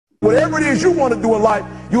Whatever it is you want to do in life,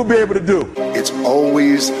 you'll be able to do. It's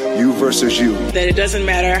always you versus you. That it doesn't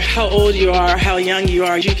matter how old you are, how young you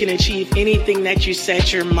are, you can achieve anything that you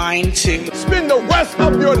set your mind to. Spend the rest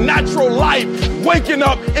of your natural life waking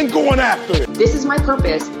up and going after it. This is my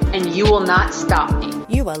purpose, and you will not stop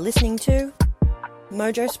me. You are listening to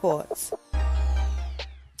Mojo Sports.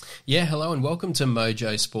 Yeah, hello and welcome to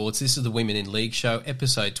Mojo Sports. This is the Women in League show,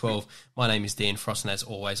 episode 12. My name is Dan Frost, and as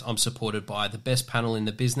always, I'm supported by the best panel in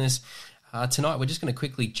the business. Tonight, we're just going to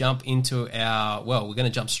quickly jump into we're going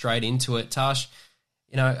to jump straight into it. Tash,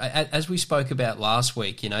 as we spoke about last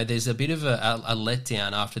week, there's a bit of a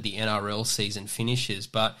letdown after the NRL season finishes,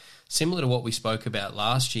 but similar to what we spoke about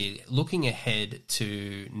last year, looking ahead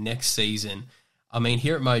to next season, I mean,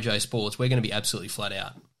 here at Mojo Sports, we're going to be absolutely flat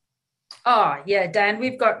out. Oh, yeah, Dan,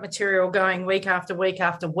 we've got material going week after week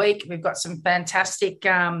after week. We've got some fantastic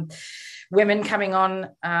women coming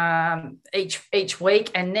on each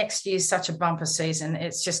week, and next year's such a bumper season.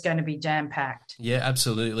 It's just going to be jam-packed. Yeah,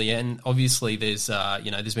 absolutely. And obviously there's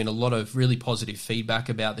been a lot of really positive feedback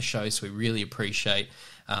about the show, so we really appreciate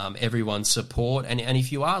everyone's support. And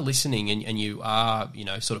if you are listening and you are,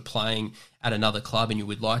 sort of playing at another club and you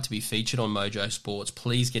would like to be featured on Mojo Sports,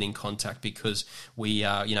 please get in contact because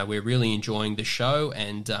we're really enjoying the show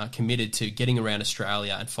and committed to getting around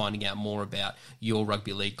Australia and finding out more about your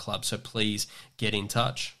rugby league club. So please get in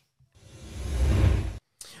touch.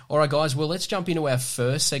 All right, guys, well, let's jump into our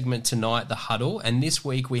first segment tonight, The Huddle. And this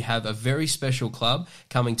week we have a very special club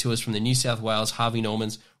coming to us from the New South Wales Harvey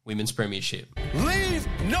Norman's Women's Premiership. Leave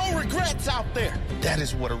no regrets out there. That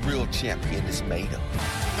is what a real champion is made of.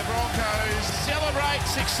 The Broncos celebrate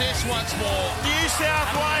success once more. New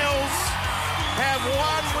South Wales have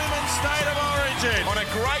won Women's State of Origin on a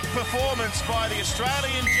great performance by the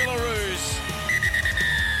Australian Jillaroos.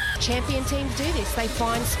 Champion teams do this. They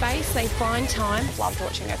find space, they find time. Loved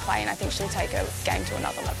watching her play, and I think she'll take her game to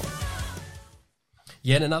another level.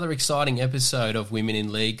 Yet another exciting episode of Women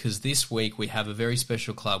in League, because this week we have a very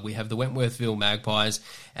special club. We have the Wentworthville Magpies,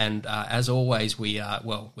 and as always, we're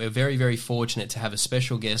very, very fortunate to have a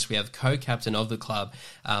special guest. We have co-captain of the club,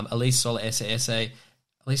 Alyce Solaese.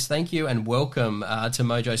 Alyce, thank you and welcome to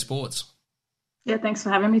Mojo Sports. Yeah, thanks for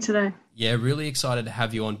having me today. Yeah, really excited to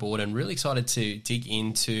have you on board and really excited to dig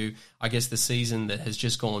into, I guess, the season that has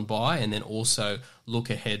just gone by and then also look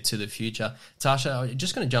ahead to the future. Tasha, I'm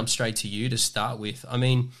just going to jump straight to you to start with. I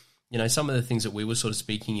mean, some of the things that we were sort of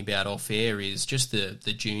speaking about off air is just the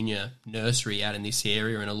junior nursery out in this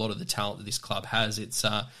area and a lot of the talent that this club has. It's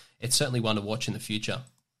certainly one to watch in the future.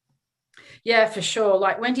 Yeah, for sure.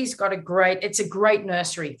 Like Wendy's got it's a great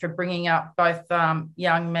nursery for bringing up both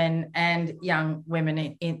young men and young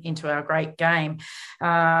women into our great game.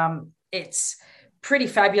 It's pretty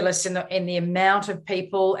fabulous in the amount of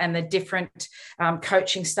people and the different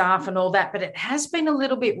coaching staff and all that, but it has been a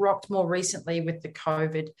little bit rocked more recently with the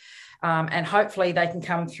COVID, and hopefully they can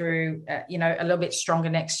come through, a little bit stronger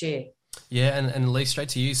next year. Yeah, and Alyce, straight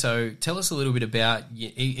to you. So tell us a little bit about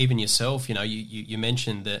even yourself. You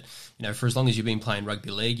mentioned that, for as long as you've been playing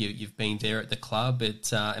rugby league, you've been there at the club.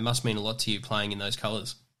 It must mean a lot to you playing in those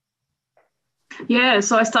colours. Yeah,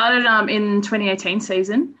 so I started in 2018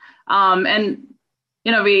 season, and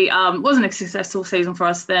we wasn't a successful season for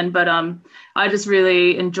us then, but I just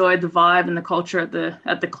really enjoyed the vibe and the culture at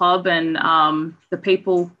the club, and the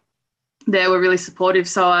people there were really supportive.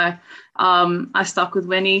 So I stuck with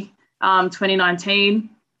Wendy. 2019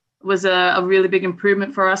 was a really big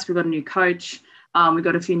improvement for us. We got a new coach. We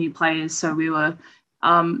got a few new players. So we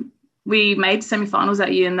made semi-finals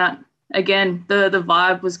that year, and that, again, the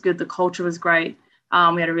vibe was good. The culture was great.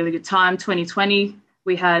 We had a really good time. 2020,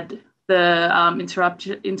 we had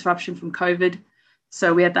the interruption from COVID.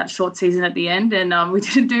 So we had that short season at the end, and we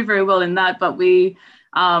didn't do very well in that, but we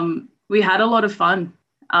had a lot of fun.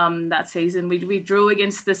 That season. We drew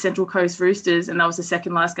against the Central Coast Roosters, and that was the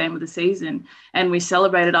second last game of the season. And we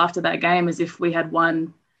celebrated after that game as if we had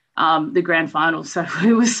won the grand final. So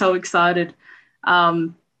we were so excited.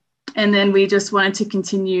 And then we just wanted to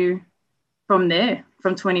continue from there,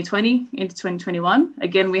 from 2020 into 2021.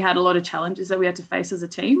 Again, we had a lot of challenges that we had to face as a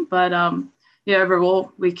team, but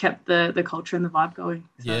overall, we kept the culture and the vibe going.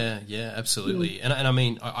 So. Yeah, absolutely. And I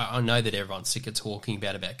mean, I know that everyone's sick of talking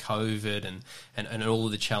about COVID and all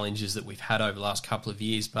of the challenges that we've had over the last couple of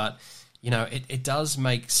years, but, it does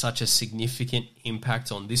make such a significant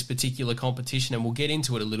impact on this particular competition, and we'll get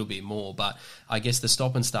into it a little bit more, but I guess the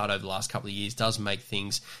stop and start over the last couple of years does make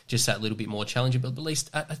things just that little bit more challenging. But at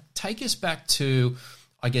least take us back to,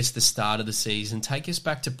 I guess, the start of the season. Take us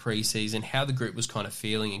back to pre-season, how the group was kind of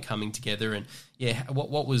feeling and coming together, and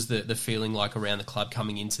what was the feeling like around the club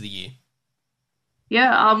coming into the year?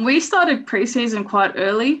 Yeah, we started preseason quite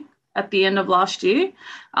early at the end of last year,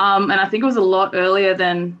 and I think it was a lot earlier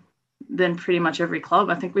than pretty much every club.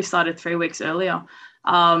 I think we started 3 weeks earlier.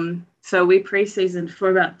 So we preseasoned for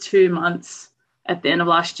about 2 months at the end of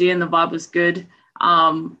last year, and the vibe was good.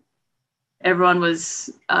 Everyone was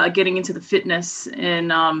getting into the fitness,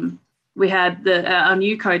 and we had our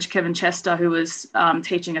new coach, Kevin Chester, who was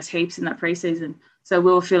teaching us heaps in that preseason. So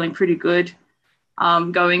we were feeling pretty good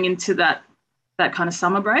going into that kind of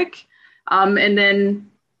summer break. And then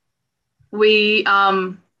we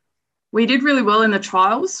did really well in the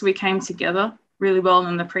trials. We came together really well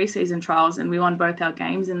in the preseason trials, and we won both our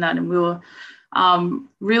games in that, and we were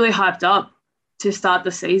really hyped up to start the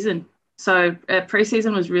season. So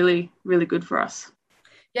preseason was really, really good for us.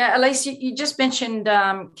 Yeah, Alyce, you just mentioned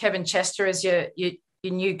Kevin Chester as your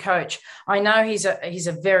new coach. I know he's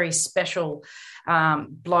a very special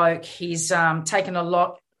bloke. He's taken a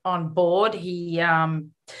lot on board. He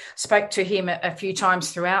spoke to him a few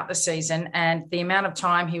times throughout the season, and the amount of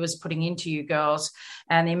time he was putting into you girls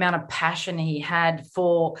and the amount of passion he had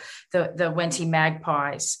for the Wenty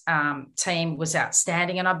Magpies team was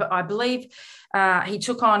outstanding. And I believe he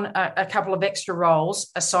took on a couple of extra roles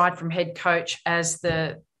aside from head coach as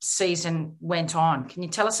the season went on. Can you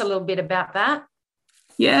tell us a little bit about that?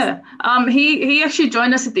 Yeah, he actually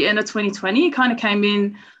joined us at the end of 2020. He kind of came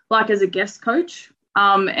in like as a guest coach.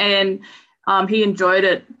 And he enjoyed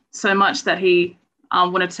it so much that he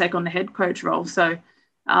wanted to take on the head coach role. So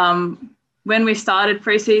when we started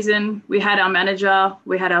preseason, we had our manager,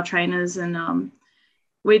 we had our trainers, and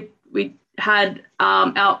we had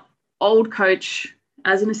our old coach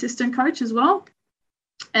as an assistant coach as well.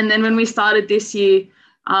 And then when we started this year,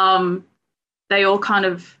 they all kind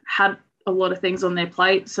of had a lot of things on their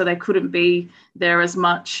plate, so they couldn't be there as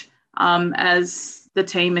much as the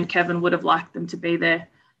team and Kevin would have liked them to be there.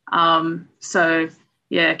 So,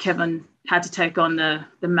 yeah, Kevin had to take on the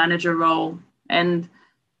manager role and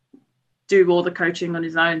do all the coaching on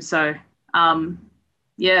his own. So,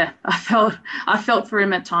 yeah, I felt for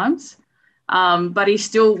him at times. But he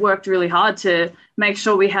still worked really hard to make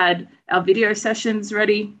sure we had our video sessions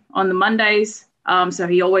ready on the Mondays. So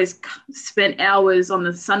he always spent hours on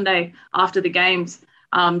the Sunday after the games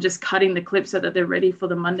just cutting the clips so that they're ready for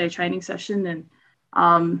the Monday training session. And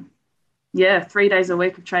 3 days a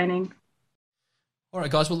week of training. All right,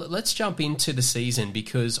 guys, well, let's jump into the season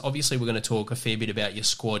because obviously we're going to talk a fair bit about your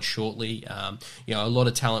squad shortly. A lot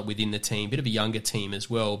of talent within the team, bit of a younger team as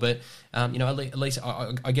well. But, Alyce,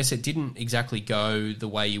 I guess it didn't exactly go the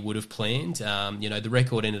way you would have planned. The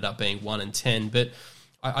record ended up being 1-10. But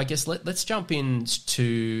I guess let's jump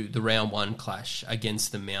into the round one clash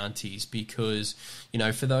against the Mounties because,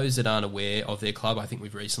 for those that aren't aware of their club, I think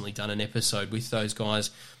we've recently done an episode with those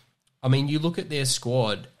guys. I mean, you look at their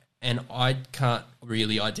squad and I can't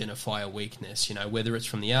really identify a weakness, whether it's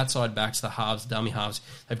from the outside backs, the halves, the dummy halves.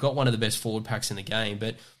 They've got one of the best forward packs in the game,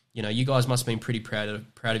 but, you guys must have been pretty proud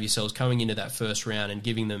of yourselves coming into that first round and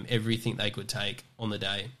giving them everything they could take on the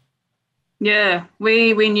day. Yeah,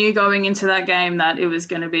 we knew going into that game that it was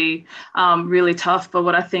going to be really tough. But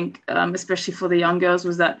what I think, especially for the young girls,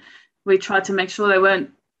 was that we tried to make sure they weren't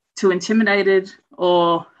too intimidated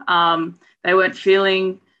or they weren't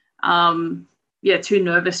feeling, too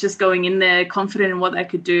nervous, just going in there confident in what they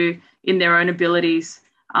could do in their own abilities.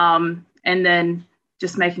 And then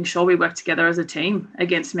just making sure we worked together as a team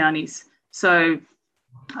against Mounties. So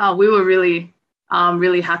we were really,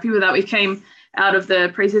 really happy with that. We came out of the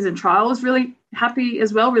preseason trials really happy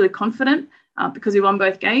as well, really confident because we won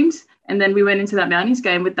both games. And then we went into that Mounties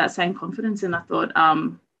game with that same confidence. And I thought,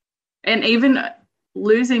 and even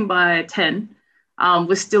losing by 10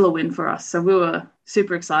 was still a win for us. So we were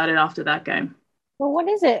super excited after that game. Well, what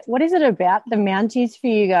is it about the Mounties for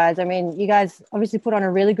you guys? I mean, you guys obviously put on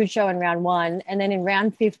a really good show in round 1. And then in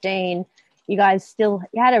round 15, you guys you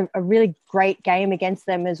had a really great game against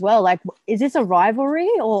them as well. Like, is this a rivalry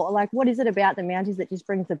or like, what is it about the Mounties that just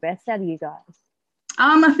brings the best out of you guys?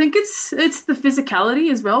 I think it's the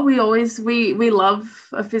physicality as well. We love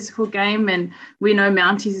a physical game, and we know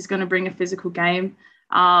Mounties is going to bring a physical game.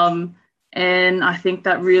 And I think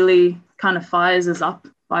that really kind of fires us up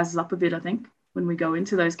a bit, I think, when we go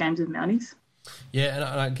into those games with Mounties. Yeah, and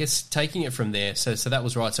I guess taking it from there, so that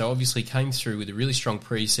was right. So obviously came through with a really strong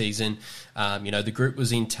preseason. The group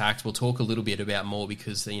was intact. We'll talk a little bit about more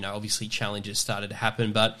because, obviously challenges started to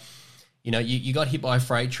happen. But, you got hit by a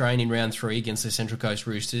freight train in round 3 against the Central Coast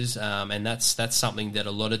Roosters, and that's something that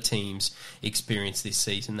a lot of teams experience this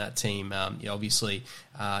season. That team, obviously,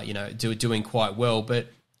 doing quite well. But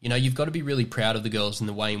you know, you've got to be really proud of the girls in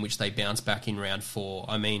the way in which they bounce back in round 4.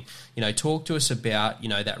 I mean, you know, talk to us about, you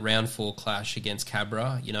know, that round 4 clash against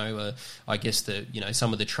Cabra, you know, I guess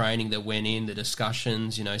some of the training that went in, the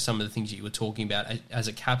discussions, you know, some of the things that you were talking about as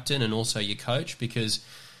a captain and also your coach, because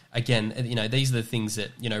again, you know, these are the things that,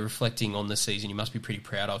 you know, reflecting on the season, you must be pretty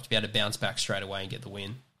proud of to be able to bounce back straight away and get the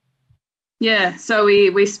win. Yeah, so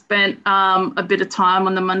we spent a bit of time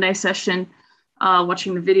on the Monday session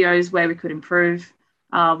watching the videos where we could improve,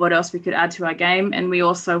 what else we could add to our game, and we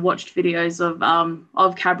also watched videos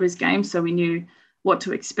of Cabra's game, so we knew what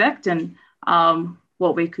to expect and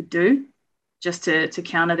what we could do just to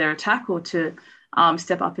counter their attack or to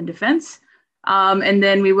step up in defence. And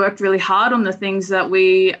then we worked really hard on the things that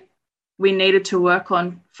we needed to work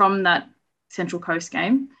on from that Central Coast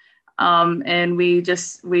game. And we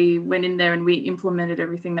went in there and we implemented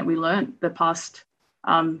everything that we learned the past,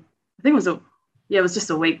 I think it was just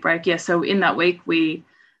a week break. Yeah. So in that week, we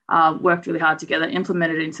worked really hard together,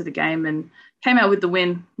 implemented it into the game and came out with the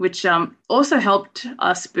win, which also helped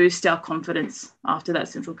us boost our confidence after that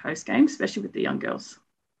Central Coast game, especially with the young girls.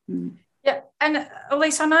 Yeah, and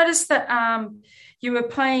Alyce, I noticed that you were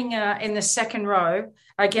playing in the second row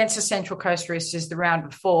against the Central Coast Roosters the round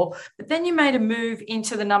before, but then you made a move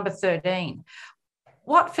into the number 13.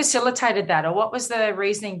 What facilitated that, or what was the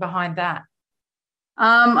reasoning behind that?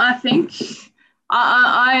 I think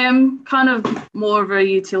I am kind of more of a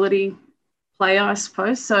utility player, I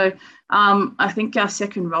suppose. So I think our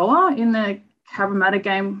second rower in the Cabramatta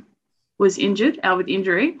game was injured, out with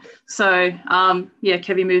injury. So,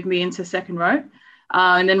 Kevy moved me into second row.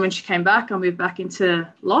 And then when she came back, I moved back into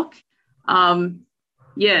lock.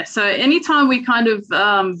 So anytime we kind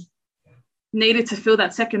of needed to fill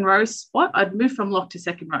that second row spot, I'd move from lock to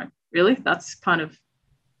second row, really. That's kind of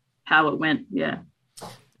how it went, yeah.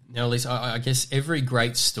 Now, Alyce, I guess every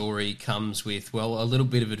great story comes with, well, a little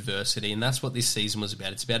bit of adversity, and that's what this season was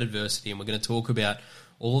about. It's about adversity, and we're going to talk about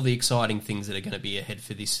all the exciting things that are going to be ahead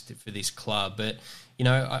for this club. But, you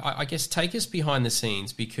know, I guess take us behind the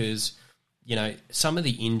scenes because, you know, some of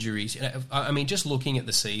the injuries, you know, I mean, just looking at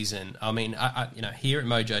the season, I mean, you know, here at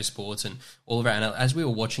Mojo Sports and all of our, as we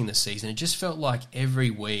were watching the season, it just felt like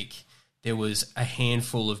every week there was a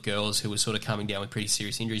handful of girls who were sort of coming down with pretty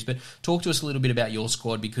serious injuries. But talk to us a little bit about your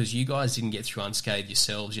squad because you guys didn't get through unscathed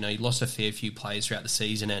yourselves. You know, you lost a fair few players throughout the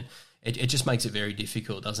season and it just makes it very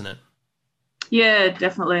difficult, doesn't it? Yeah,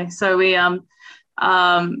 definitely. So we, the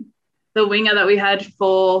winger that we had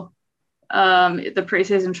for the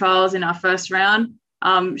preseason trials in our first round,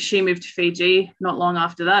 she moved to Fiji not long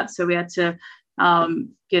after that. So we had to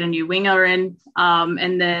get a new winger in.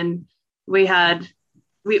 And then we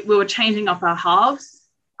were changing up our halves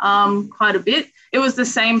quite a bit. It was the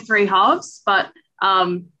same 3 halves, but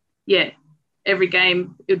every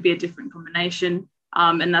game it would be a different combination.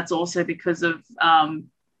 And that's also because of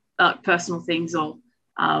personal things or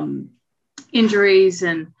injuries.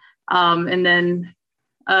 And then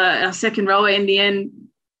our second rower in the end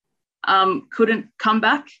couldn't come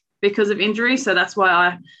back because of injury. So that's why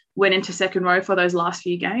I went into second row for those last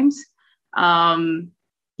few games.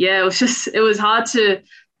 It was hard to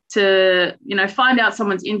you know, find out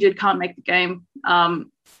someone's injured, can't make the game,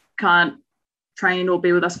 can't train or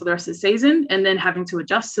be with us for the rest of the season, and then having to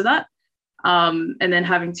adjust to that, and then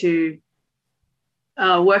having to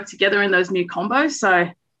work together in those new combos. So,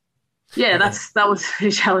 that was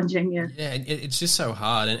really challenging, yeah. Yeah, it's just so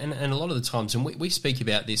hard. And a lot of the times, and we speak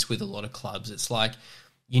about this with a lot of clubs, it's like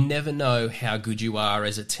you never know how good you are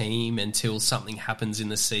as a team until something happens in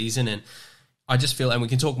the season. And I just feel, and we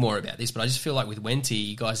can talk more about this, but I just feel like with Wenty,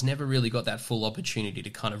 you guys never really got that full opportunity to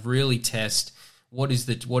kind of really test what is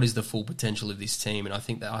the full potential of this team. And I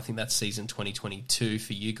think that's season 2022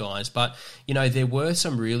 for you guys. But, you know, there were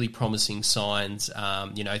some really promising signs,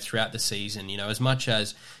 you know, throughout the season. You know, as much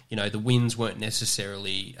as, you know, the wins weren't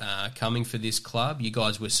necessarily coming for this club, you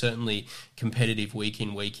guys were certainly competitive week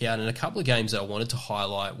in, week out. And a couple of games that I wanted to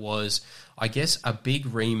highlight was, I guess, a big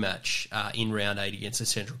rematch in round 8 against the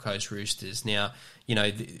Central Coast Roosters. Now, you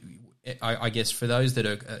know, I guess for those that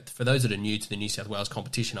are new to the New South Wales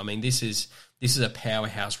competition, I mean, this is a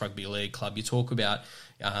powerhouse rugby league club. You talk about,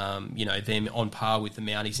 you know, them on par with the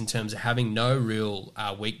Mounties in terms of having no real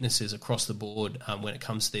weaknesses across the board when it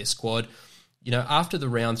comes to their squad. You know, after the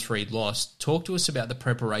round 3 loss, talk to us about the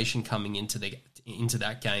preparation coming into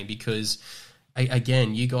that game because,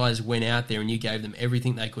 again, you guys went out there and you gave them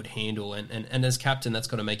everything they could handle, and as captain, that's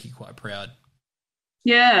got to make you quite proud.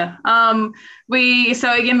 Yeah. We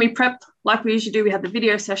prepped like we usually do. We had the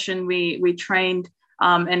video session. We trained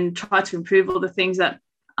and tried to improve all the things that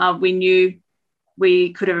we knew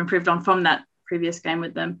we could have improved on from that previous game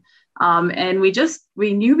with them. And we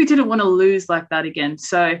knew we didn't want to lose like that again.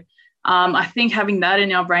 So I think having that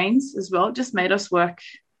in our brains as well just made us work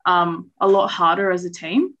a lot harder as a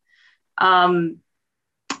team.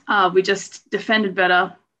 We just defended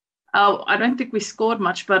better. I don't think we scored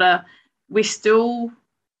much, but it still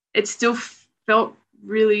felt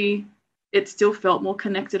more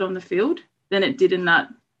connected on the field than it did in that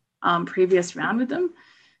previous round with them.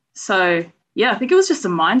 So, yeah, I think it was just a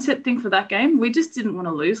mindset thing for that game. We just didn't want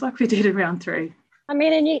to lose like we did in round 3. I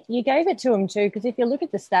mean, and you gave it to them too, because if you look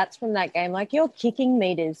at the stats from that game, like your kicking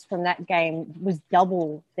meters from that game was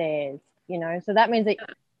double theirs, So that means that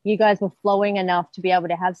you guys were flowing enough to be able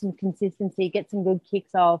to have some consistency, get some good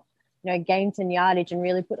kicks off, gain some yardage and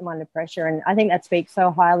really put them under pressure. And I think that speaks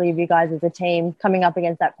so highly of you guys as a team coming up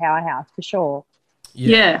against that powerhouse for sure.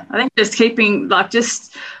 Yeah, I think just keeping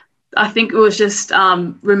I think it was just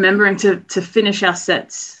remembering to finish our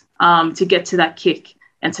sets, to get to that kick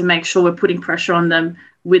and to make sure we're putting pressure on them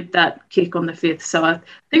with that kick on the 5th. So I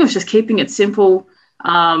think it was just keeping it simple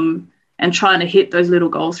and trying to hit those little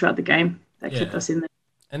goals throughout the game that kept us in there.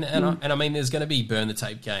 And I mean, there's going to be burn the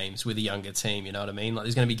tape games with a younger team, you know what I mean? Like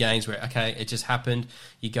there's going to be games where, okay, it just happened,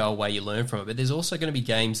 you go away, you learn from it. But there's also going to be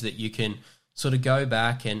games that you can sort of go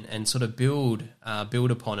back and sort of build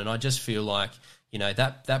upon. And I just feel like,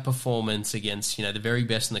 that performance against, the very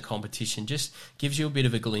best in the competition just gives you a bit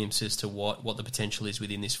of a glimpse as to what the potential is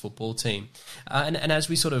within this football team. And as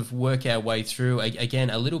we sort of work our way through, again,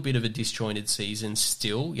 a little bit of a disjointed season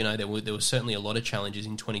still, there were certainly a lot of challenges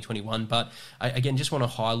in 2021, but I again, just want to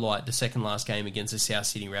highlight the second last game against the South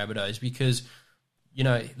Sydney Rabbitohs because,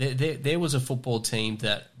 there was a football team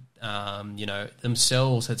that,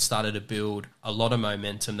 themselves had started to build a lot of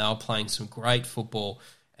momentum. They were playing some great football.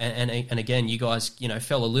 And again, you guys,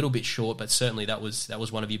 fell a little bit short, but certainly that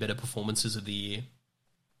was one of your better performances of the year.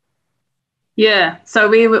 Yeah, so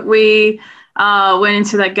we went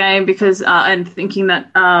into that game because and thinking that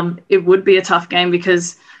it would be a tough game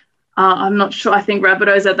because I'm not sure. I think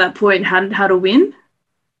Rabbitohs at that point hadn't had a win,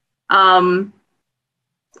 or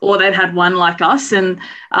they'd had one like us, and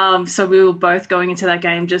so we were both going into that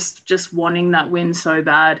game just wanting that win so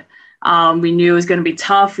bad. We knew it was going to be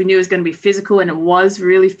tough. We knew it was going to be physical, and it was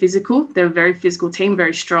really physical. They're a very physical team,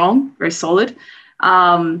 very strong, very solid.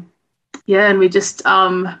 And we just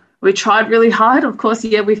we tried really hard. Of course,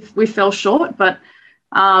 we fell short, but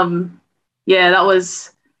that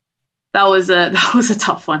was a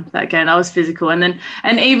tough one. That game, that was physical, and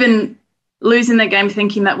even losing that game,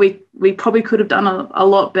 thinking that we probably could have done a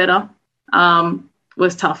lot better,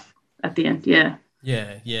 was tough at the end. Yeah.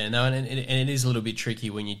 Yeah, no, and it is a little bit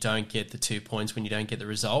tricky when you don't get the 2 points, when you don't get the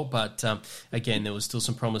result. But again, there was still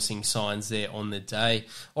some promising signs there on the day.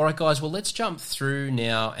 All right, guys, well, let's jump through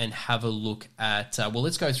now and have a look at,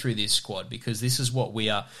 let's go through this squad because this is what we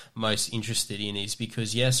are most interested in is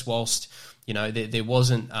because, yes, whilst, there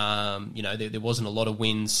wasn't, there wasn't a lot of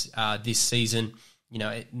wins this season,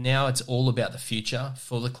 now it's all about the future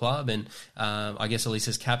for the club. And I guess, Alyce,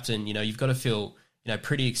 as captain, you've got to feel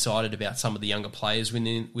pretty excited about some of the younger players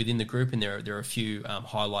within the group, and there are a few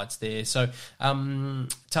highlights there. So,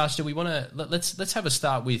 Tash, do we want to let's have a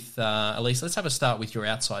start with Alyce? Let's have a start with your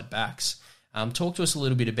outside backs. Talk to us a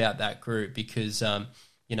little bit about that group because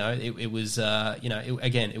it was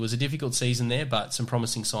it was a difficult season there, but some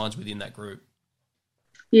promising signs within that group.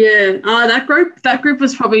 Yeah, that group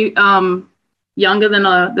was probably younger than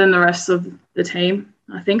the rest of the team,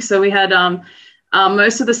 I think. So we had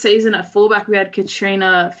most of the season at fullback, we had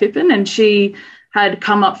Katrina Phippen, and she had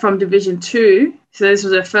come up from Division 2. So this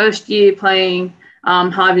was her first year playing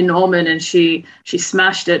Harvey Norman, and she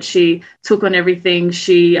smashed it. She took on everything.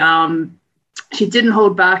 She didn't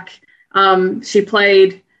hold back. She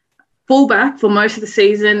played fullback for most of the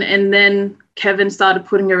season, and then Kevin started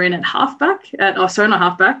putting her in at hooker.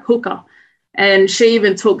 And she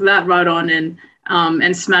even took that right on and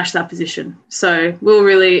smashed that position. So we were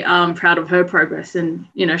really proud of her progress, and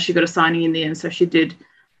she got a signing in the end. So she did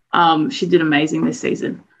amazing this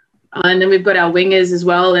season. And then we've got our wingers as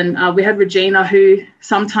well, and we had Regina, who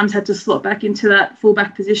sometimes had to slot back into that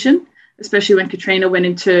fullback position, especially when Katrina went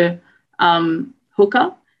into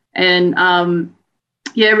hooker. And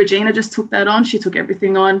Regina just took that on. She took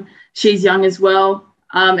everything on. She's young as well,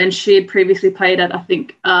 and she had previously played at, I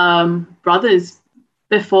think, Brothers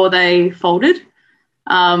before they folded.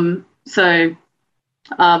 So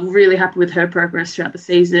really happy with her progress throughout the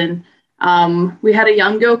season. We had a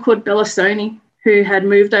young girl called Bella Stoney who had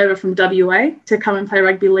moved over from WA to come and play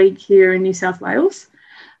rugby league here in New South Wales.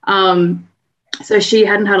 So she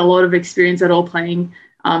hadn't had a lot of experience at all playing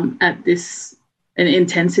at this an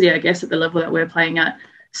intensity, I guess, at the level that we're playing at.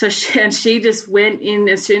 So she just went in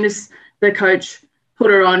as soon as the coach put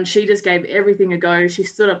her on. She just gave everything a go. She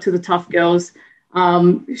stood up to the tough girls.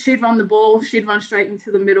 She'd run the ball. She'd run straight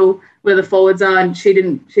into the middle where the forwards are, and she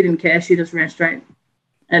didn't care. She just ran straight.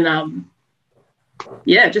 And,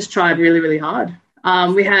 just tried really, really hard.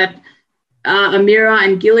 We had Amira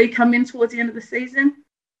and Gilly come in towards the end of the season,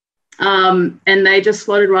 and they just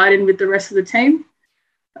slotted right in with the rest of the team,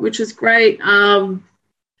 which was great. Trying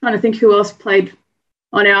to think who else played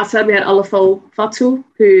on our side. We had Alafol Fatu,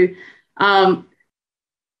 who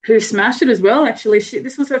smashed it as well, actually.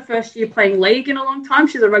 This was her first year playing league in a long time.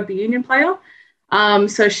 She's a rugby union player.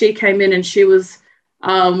 So she came in and she was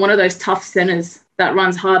one of those tough centres that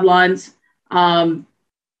runs hard lines and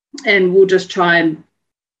will just try and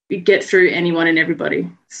get through anyone and everybody.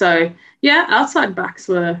 So, yeah, outside backs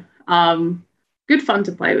were good fun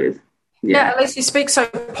to play with. Yeah, Alyce, you speak so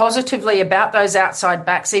positively about those outside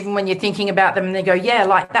backs, even when you're thinking about them and they go, yeah,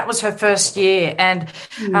 like that was her first year. And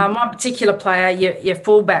one particular player, your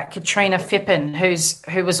fullback, Katrina Fippen,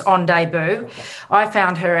 who was on debut, I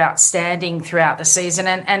found her outstanding throughout the season.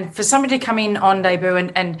 And for somebody to come in on debut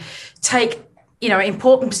and take,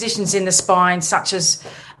 important positions in the spine, such as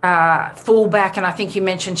fullback, and I think you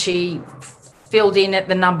mentioned she filled in at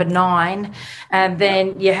the number 9, and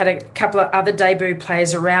then you had a couple of other debut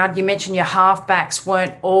players around. You mentioned your halfbacks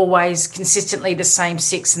weren't always consistently the same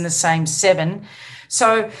 6 and the same 7.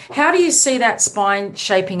 So how do you see that spine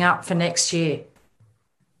shaping up for next year?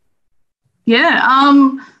 Yeah,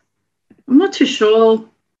 I'm not too sure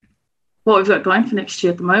what we've got going for next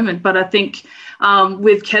year at the moment, but I think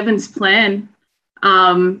with Kevin's plan,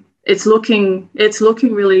 it's looking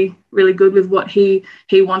really, really good with what he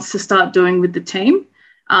wants to start doing with the team,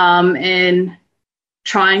 and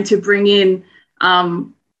trying to bring in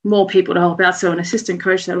more people to help out. So an assistant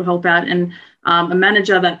coach that will help out, and a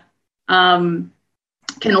manager that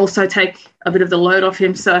can also take a bit of the load off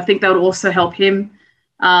him. So I think that would also help him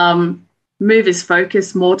move his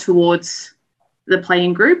focus more towards the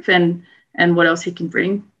playing group and what else he can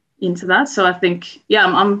bring into that. So I think,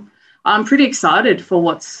 I'm pretty excited for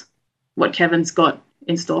what Kevin's got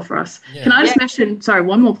in store for us. Yeah. Can I just mention,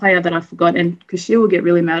 one more player that I forgot, and because she will get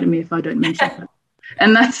really mad at me if I don't mention her,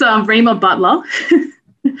 and that's Rima Butler.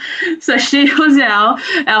 So she was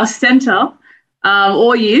our centre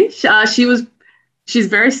all year. She's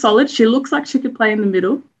very solid. She looks like she could play in the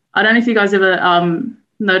middle. I don't know if you guys ever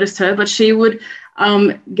noticed her, but she would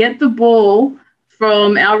get the ball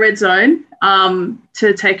from our red zone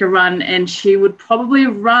to take a run, and she would probably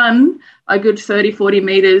run a good 30, 40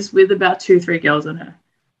 metres with about 2-3 girls on her.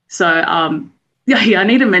 So, I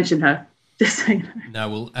need to mention her. Just so you know. No,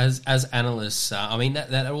 well, as analysts,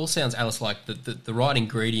 that all sounds, Alyce, like the right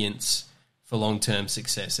ingredients for long-term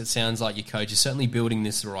success. It sounds like your coach is certainly building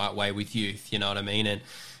this the right way with youth, you know what I mean? And,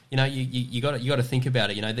 you got to think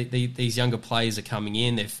about it. These younger players are coming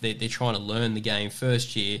in, they're trying to learn the game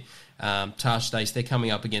first year. Tash Stace, they're coming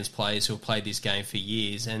up against players who have played this game for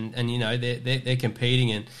years, and they're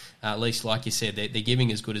competing, and at least, like you said, they're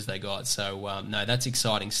giving as good as they got. So no, that's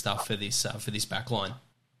exciting stuff for this back line.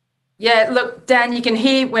 Yeah, look, Dan, you can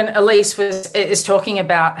hear when Alyce is talking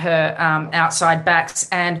about her outside backs,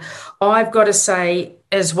 and I've got to say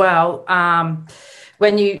as well,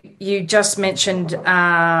 when you just mentioned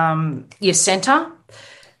your centre,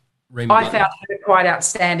 I found her quite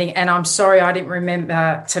outstanding, and I'm sorry I didn't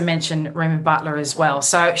remember to mention Rima Butler as well.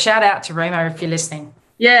 So shout out to Rima if you're listening.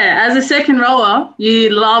 Yeah, as a second rower,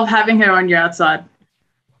 you love having her on your outside.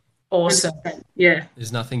 Awesome. Yeah.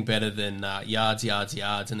 There's nothing better than yards,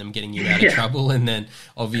 and them getting you out of trouble, and then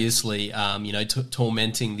obviously,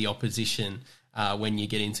 tormenting the opposition when you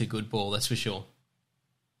get into good ball, that's for sure.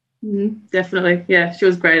 Mm-hmm, definitely. Yeah, she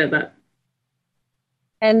was great at that.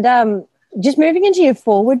 And just moving into your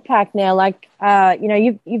forward pack now,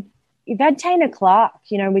 you've had Tana Clark,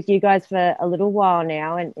 with you guys for a little while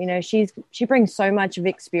now, and she brings so much of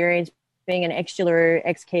experience being an ex-Jillaroo,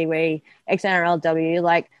 ex-Kiwi, ex-NRLW.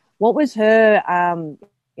 Like, what was her?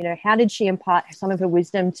 How did she impart some of her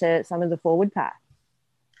wisdom to some of the forward pack?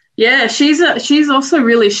 Yeah, she's also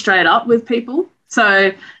really straight up with people.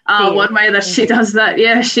 So one way that she does that,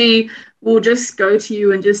 she will just go to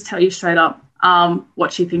you and just tell you straight up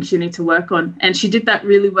what she thinks you need to work on. And she did that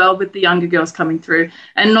really well with the younger girls coming through,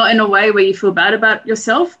 and not in a way where you feel bad about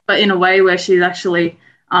yourself, but in a way where she's actually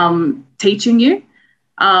teaching you.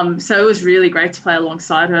 So it was really great to play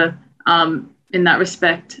alongside her in that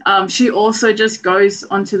respect. She also just goes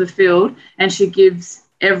onto the field and she gives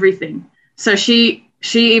everything. So she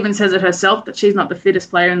even says it herself that she's not the fittest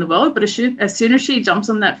player in the world, but as soon as she jumps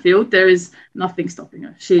on that field, there is nothing stopping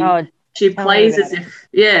her. She plays as if,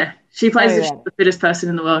 she plays as if she's the fittest person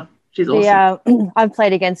in the world. She's awesome. Yeah, I've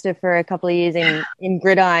played against her for a couple of years in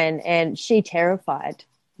gridiron, and she terrified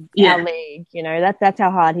our league. You know, that's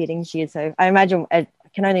how hard hitting she is. So I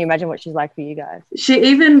can only imagine what she's like for you guys. She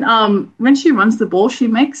even when she runs the ball, she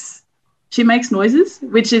makes noises,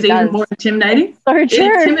 which is even more intimidating. So true.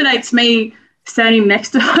 It intimidates me standing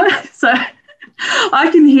next to her, so I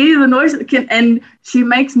can hear the noise. And she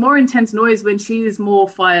makes more intense noise when she is more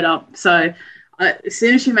fired up. So as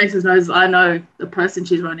soon as she makes those noises, I know the person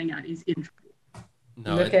she's running at is in trouble.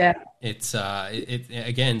 No, it's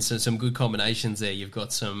again, so some good combinations there. You've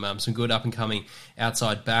got some good up and coming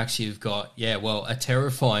outside backs. You've got a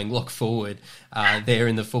terrifying lock forward there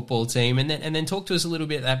in the football team, and then talk to us a little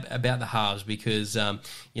bit about the halves, because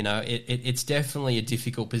it's definitely a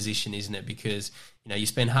difficult position, isn't it? Because you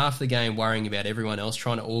spend half the game worrying about everyone else,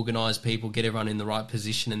 trying to organise people, get everyone in the right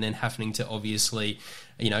position, and then having to obviously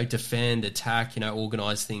defend, attack,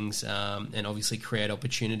 organise things, and obviously create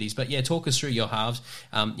opportunities. But talk us through your halves.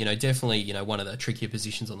 Definitely, one of the trickier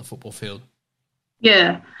positions on the football field.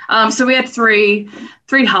 Yeah. So we had three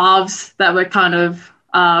halves that were kind of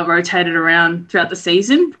rotated around throughout the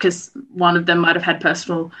season, because one of them might have had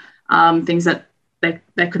personal things that they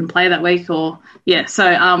couldn't play that week,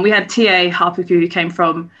 So we had TA Harper, who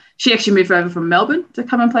she actually moved over from Melbourne to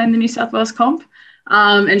come and play in the New South Wales comp,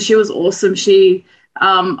 and she was awesome.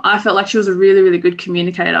 I felt like she was a really, really good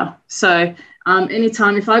communicator. So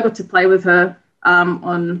anytime if I got to play with her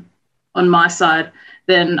on my side,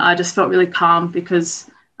 then I just felt really calm, because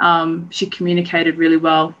she communicated really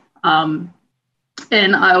well. And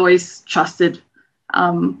I always trusted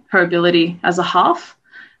her ability as a half.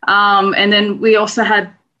 And then we also had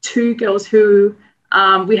two girls who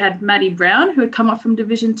we had Maddie Brown, who had come up from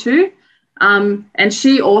Division 2, and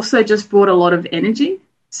she also just brought a lot of energy.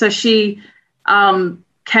 So she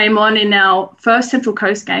came on in our first Central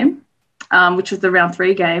Coast game, which was the round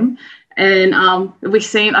 3 game, and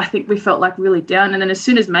I think we felt like really down. And then as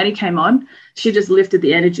soon as Maddie came on, she just lifted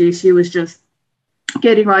the energy. She was just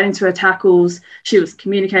getting right into her tackles. She was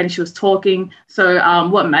communicating. She was talking. So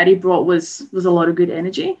what Maddie brought was a lot of good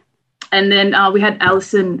energy. And then we had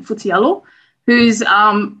Alison Futialo, who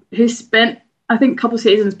spent, I think, a couple of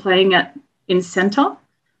seasons playing in centre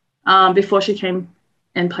before she came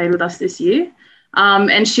and played with us this year.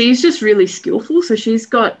 And she's just really skillful. So she's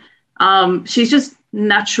just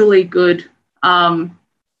naturally good, and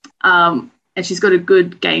she's got a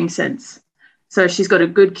good game sense. So she's got a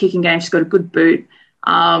good kicking game. She's got a good boot.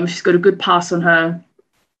 She's got a good pass on her.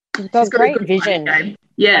 She's got great vision.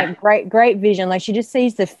 Yeah. Like, great vision. Like, she just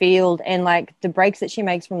sees the field, and like the breaks that she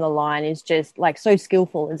makes from the line is just like so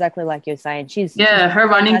skillful, exactly like you're saying. Her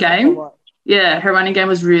running game. Yeah, her running game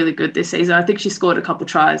was really good this season. I think she scored a couple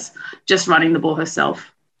tries just running the ball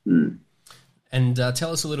herself. And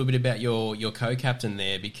tell us a little bit about your co-captain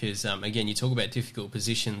there, because, again, you talk about difficult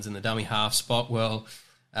positions in the dummy half spot. Well,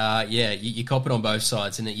 you cop it on both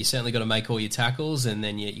sides, and you certainly got to make all your tackles, and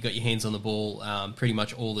then you got your hands on the ball pretty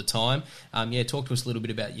much all the time. Talk to us a little bit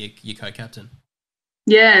about your co-captain.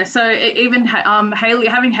 Yeah, so even Hayley,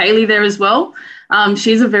 having Hayley there as well,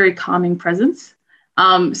 she's a very calming presence.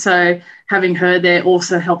 So having her there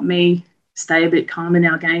also helped me stay a bit calm in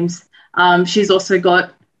our games. She's also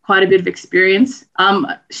got quite a bit of experience.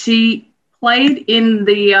 She played in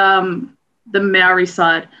the Maori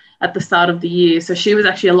side at the start of the year, so she was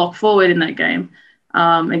actually a lock forward in that game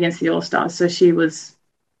against the All Stars. So she was,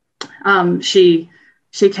 she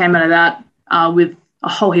came out of that with a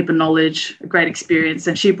whole heap of knowledge, a great experience,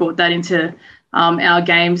 and she brought that into our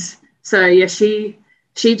games. So yeah, she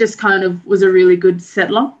just kind of was a really good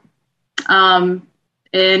settler, and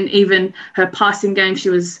even her passing game, she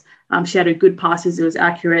had a good passes. It was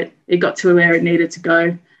accurate. It got to where it needed to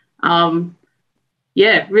go.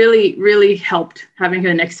 Really, really helped having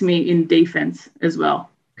her next to me in defense as well,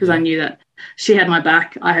 because I knew that she had my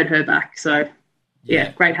back, I had her back. So,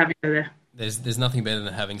 great having her there. There's nothing better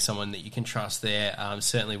than having someone that you can trust there,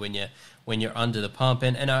 certainly when you're under the pump.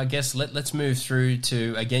 And I guess let's move through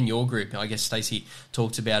to, again, your group. I guess Stacey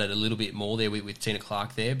talked about it a little bit more there with Tina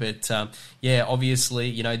Clark there. But,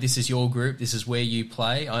 obviously, this is your group. This is where you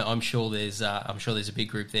play. I'm sure there's a big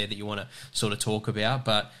group there that you want to sort of talk about.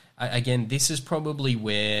 But, again, this is probably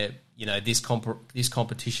where, this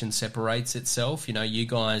competition separates itself. You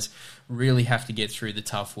guys really have to get through the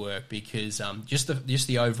tough work, because just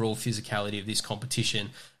the overall physicality of this competition,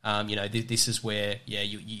 this is where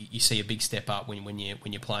you see a big step up when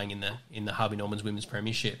you're playing in the Harvey Norman's Women's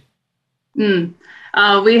Premiership. We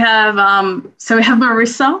have we have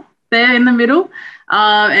Marissa there in the middle,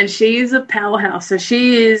 and she is a powerhouse. So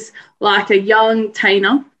she is like a young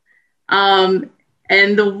Tana. And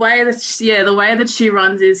the way that she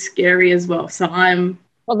runs is scary as well. So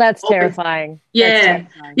well, that's terrifying. Yeah.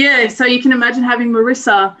 Yeah. So you can imagine having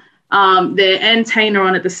Marissa there and Tina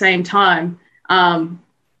on at the same time. And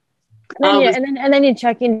then you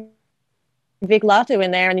chuck in Vic Latu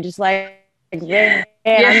in there and you're just like,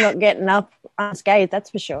 I'm not getting up unscathed, that's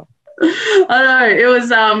for sure. I know. It was,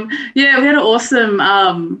 we had an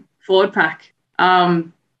awesome forward pack.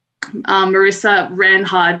 Marissa ran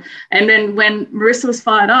hard. And then when Marissa was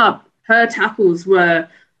fired up, her tackles were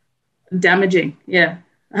damaging. Yeah.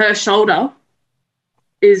 Her shoulder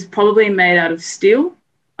is probably made out of steel.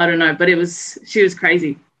 I don't know, but she was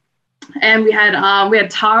crazy. And we had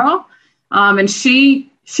Tara, and she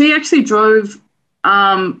actually drove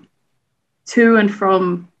to and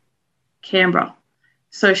from Canberra.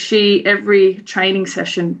 So she, every training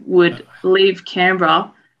session, would leave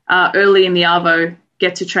Canberra early in the arvo,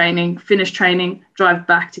 get to training, finish training, drive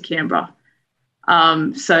back to Canberra.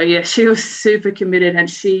 So yeah, she was super committed, and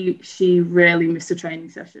she rarely missed a training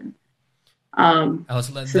session. Alyce,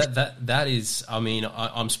 that is,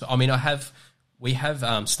 we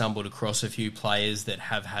have stumbled across a few players that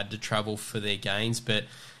have had to travel for their gains, but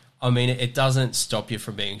I mean, it doesn't stop you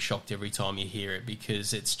from being shocked every time you hear it,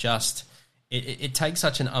 because it's just, it takes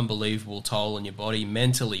such an unbelievable toll on your body,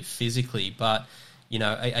 mentally, physically. But, you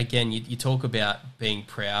know, again, you talk about being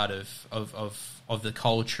proud of the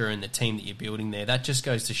culture and the team that you're building there. That just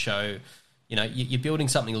goes to show, you know, you're building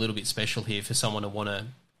something a little bit special here for someone to want to,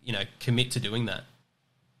 you know, commit to doing that.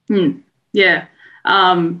 Yeah.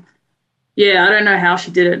 I don't know how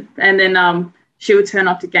she did it. And then she would turn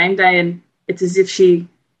up to game day and it's as if she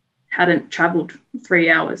hadn't travelled 3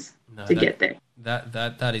 hours to get there.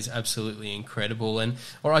 That is absolutely incredible. And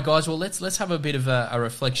all right, guys, well, let's have a bit of a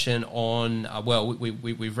reflection on.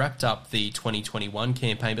 We've wrapped up the 2021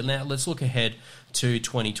 campaign, but now let's look ahead to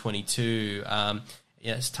 2022.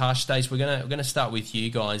 Yes, Tash, Stace, we're gonna start with you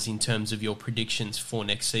guys in terms of your predictions for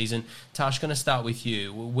next season. Tash, going to start with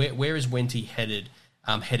you. Where is Wenty headed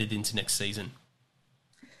into next season?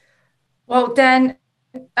 Well, Dan,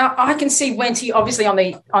 I can see Wenty obviously on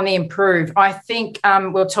the improve. I think we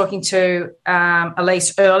were talking to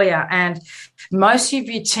Alyce earlier, and most of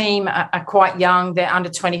your team are quite young. They're under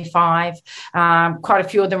 25. Quite a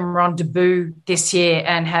few of them are on debut this year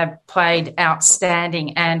and have played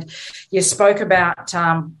outstanding. And you spoke about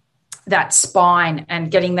that spine and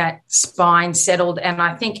getting that spine settled. And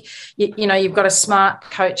I think, you know, you've got a smart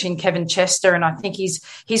coach in Kevin Chester, and I think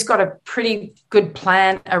he's got a pretty good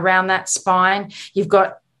plan around that spine. You've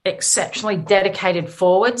got exceptionally dedicated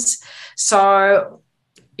forwards. So,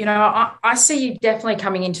 you know, I see you definitely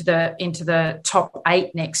coming into the top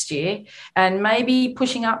 8 next year and maybe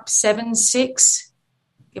pushing up 7-6,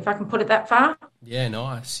 if I can put it that far. Yeah,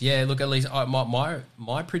 nice. Yeah, look, at least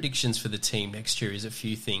my predictions for the team next year is a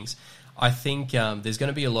few things. I think there's going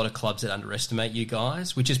to be a lot of clubs that underestimate you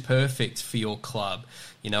guys, which is perfect for your club.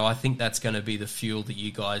 You know, I think that's going to be the fuel that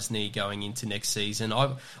you guys need going into next season.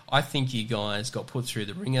 I think you guys got put through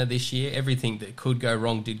the ringer this year. Everything that could go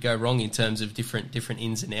wrong did go wrong in terms of different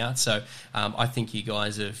ins and outs. So I think you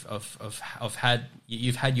guys have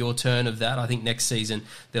had your turn of that. I think next season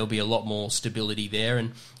there'll be a lot more stability there.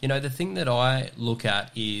 And, you know, the thing that I look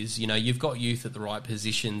at is, you know, you've got youth at the right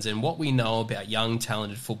positions. And what we know about young,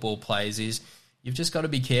 talented football players is you've just got to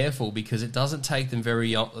be careful, because it doesn't take them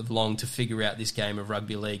very long to figure out this game of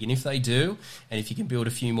rugby league. And if they do, and if you can build a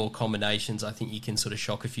few more combinations, I think you can sort of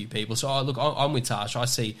shock a few people. So, I'm with Tash. I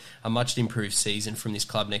see a much improved season from this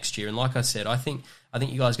club next year. And like I said, I think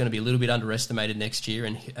you guys are going to be a little bit underestimated next year.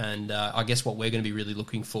 And I guess what we're going to be really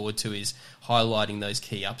looking forward to is highlighting those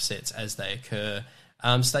key upsets as they occur.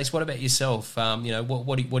 Stace, what about yourself? You know,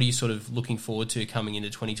 what are you sort of looking forward to coming into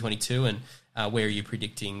 2022, and where are you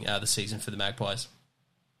predicting the season for the Magpies?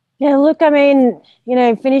 Yeah, look, I mean, you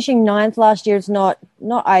know, finishing 9th last year is not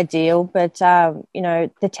ideal, but, you know,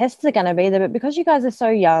 the tests are going to be there. But because you guys are so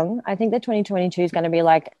young, I think that 2022 is going to be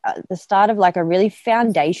like the start of like a really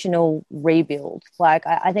foundational rebuild. Like,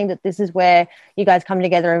 I think that this is where you guys come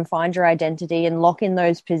together and find your identity and lock in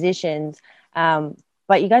those positions.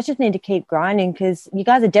 But you guys just need to keep grinding, because you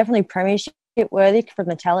guys are definitely premiership worthy from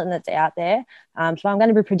the talent that's out there. So I'm going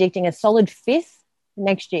to be predicting a solid 5th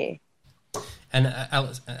next year. And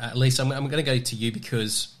Alyce, I'm going to go to you,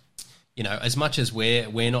 because, you know, as much as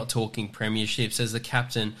we're not talking premierships, as the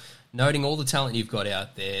captain, noting all the talent you've got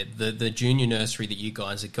out there, the junior nursery that you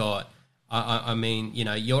guys have got, I mean, you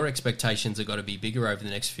know, your expectations have got to be bigger over the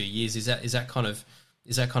next few years. Is that kind of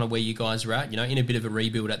where you guys are at? You know, in a bit of a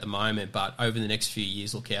rebuild at the moment, but over the next few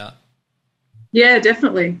years, look out. Yeah,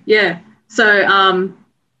 definitely. Yeah. So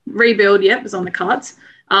rebuild, is on the cards.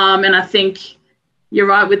 And I think you're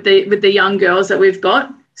right with the young girls that we've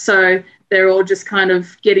got. So they're all just kind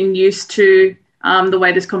of getting used to the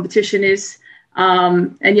way this competition is.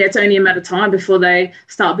 And yeah, it's only a matter of time before they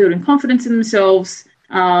start building confidence in themselves,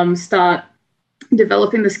 start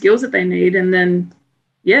developing the skills that they need, and then,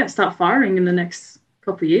 start firing in the next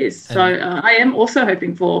couple of years. So I am also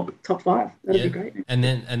hoping for top 5. That'd be great. And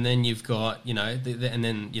then you've got,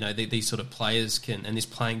 these sort of players and this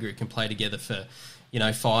playing group can play together for,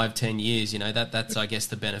 5-10 years. That's I guess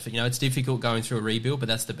the benefit. It's difficult going through a rebuild, but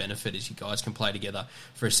that's the benefit, is you guys can play together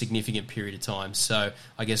for a significant period of time. So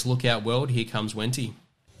I guess look out, world. Here comes Wenty.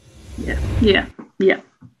 Yeah.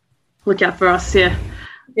 Look out for us. Yeah.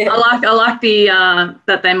 I like the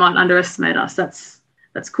that they might underestimate us.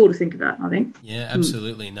 That's cool to think about, I think. Yeah,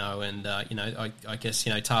 absolutely. No, and, I guess,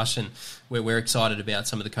 Tash, and we're excited about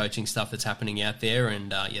some of the coaching stuff that's happening out there,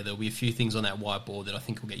 and, there'll be a few things on that whiteboard that I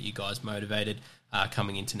think will get you guys motivated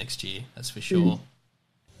coming into next year, that's for sure.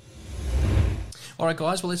 All right,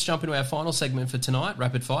 guys, well, let's jump into our final segment for tonight,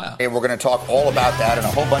 Rapid Fire. Hey, we're going to talk all about that and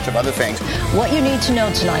a whole bunch of other things. What you need to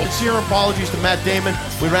know tonight. Sincere apologies to Matt Damon.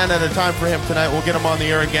 We ran out of time for him tonight. We'll get him on the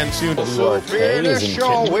air again soon. Oh,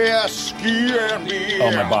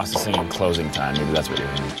 my boss is singing Closing Time. Maybe that's what you're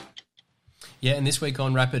hearing. Yeah, and this week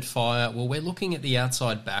on Rapid Fire, well, we're looking at the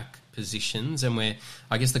outside back positions, and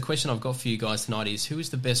I guess the question I've got for you guys tonight is, who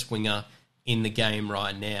is the best winger in the game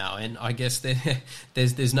right now? And I guess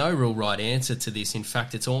there's no real right answer to this. In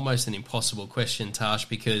fact, it's almost an impossible question, Tash,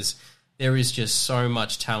 because there is just so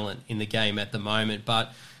much talent in the game at the moment.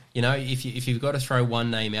 But, if you've got to throw one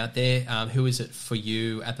name out there, who is it for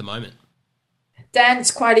you at the moment? Dan, it's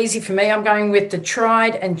quite easy for me. I'm going with the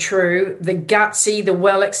tried and true, the gutsy, the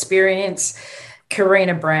well-experienced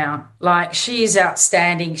Karina Brown. Like, she is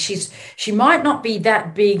outstanding. She might not be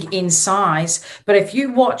that big in size, but if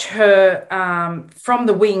you watch her from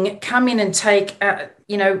the wing come in and take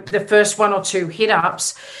the first 1 or 2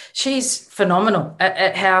 hit-ups, she's phenomenal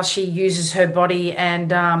at how she uses her body,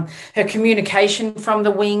 and her communication from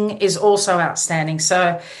the wing is also outstanding.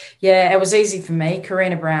 So, yeah, it was easy for me,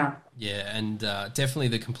 Karina Brown. Yeah, and definitely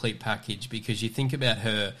the complete package, because you think about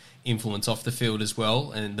her influence off the field as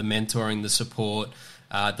well, and the mentoring, the support,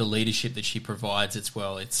 the leadership that she provides as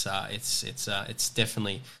well. It's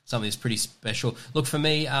definitely something that's pretty special. Look, for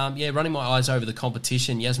me, running my eyes over the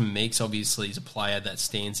competition, Yasmin Meeks obviously is a player that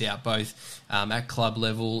stands out both at club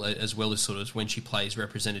level as well as sort of when she plays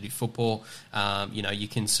representative football. You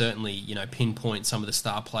can certainly, pinpoint some of the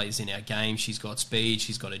star players in our game. She's got speed,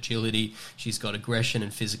 she's got agility, she's got aggression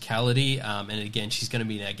and physicality, and again, she's going to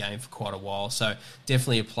be in our game for quite a while. So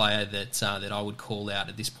definitely a player that I would call out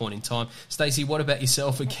at this point in time. Stacey, what about yourself?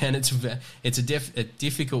 Again, it's a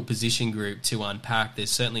difficult position group to unpack.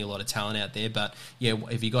 There's certainly a lot of talent out there, but yeah,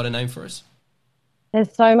 have you got a name for us?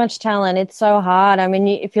 There's so much talent. It's so hard. I mean,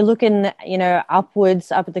 if you're looking,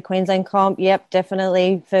 upwards, up at the Queensland comp, yep,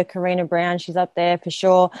 definitely for Karina Brown, she's up there for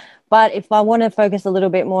sure. But if I want to focus a little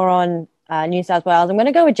bit more on New South Wales, I'm going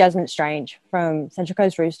to go with Jasmine Strange from Central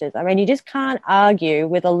Coast Roosters. I mean, you just can't argue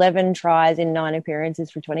with 11 tries in 9 appearances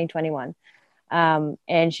for 2021.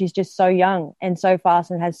 And she's just so young and so fast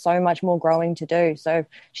and has so much more growing to do. So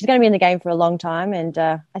she's going to be in the game for a long time, and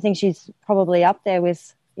I think she's probably up there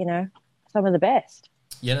with, some of the best.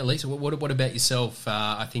 Yeah, Alyce, what about yourself?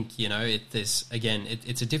 I think, it's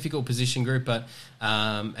a difficult position group, but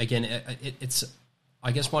it's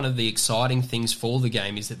I guess one of the exciting things for the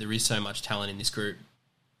game is that there is so much talent in this group.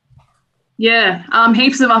 Yeah,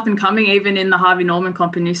 heaps of up and coming, even in the Harvey Norman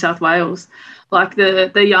comp in New South Wales. Like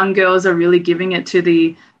the young girls are really giving it to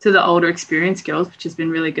the older experienced girls, which has been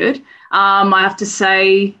really good. I have to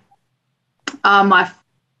say, my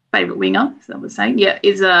favourite winger, as I was saying,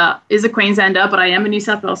 is a Queenslander, but I am a New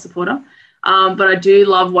South Wales supporter. But I do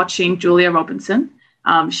love watching Julia Robinson.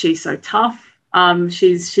 She's so tough.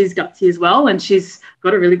 She's gutsy as well, and she's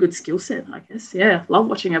got a really good skill set, I guess. Yeah, love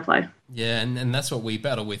watching her play. Yeah, and that's what we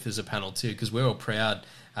battle with as a panel too, because we're all proud.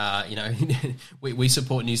 We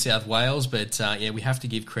support New South Wales, but we have to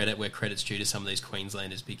give credit where credit's due to some of these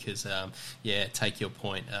Queenslanders, because take your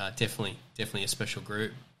point, definitely a special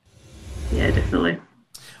group. Yeah, definitely.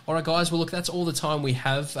 All right, guys. Well, look, that's all the time we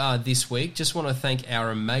have this week. Just want to thank our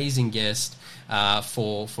amazing guest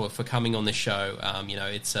for coming on the show.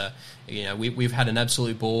 We've had an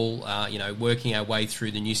absolute ball. Working our way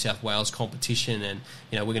through the New South Wales competition, and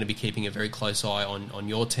we're going to be keeping a very close eye on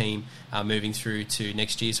your team moving through to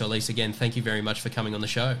next year. So, Alyce, again, thank you very much for coming on the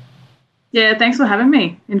show. Yeah, thanks for having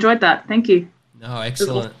me. Enjoyed that. Thank you. No,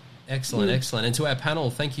 excellent. And to our panel,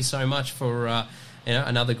 thank you so much for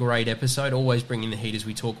another great episode, always bringing the heat as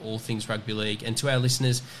we talk all things rugby league. And to our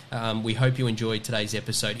listeners, we hope you enjoyed today's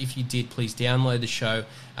episode. If you did, please download the show.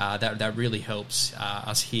 That really helps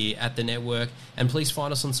us here at the network. And please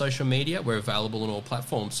find us on social media. We're available on all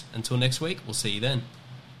platforms. Until next week, we'll see you then.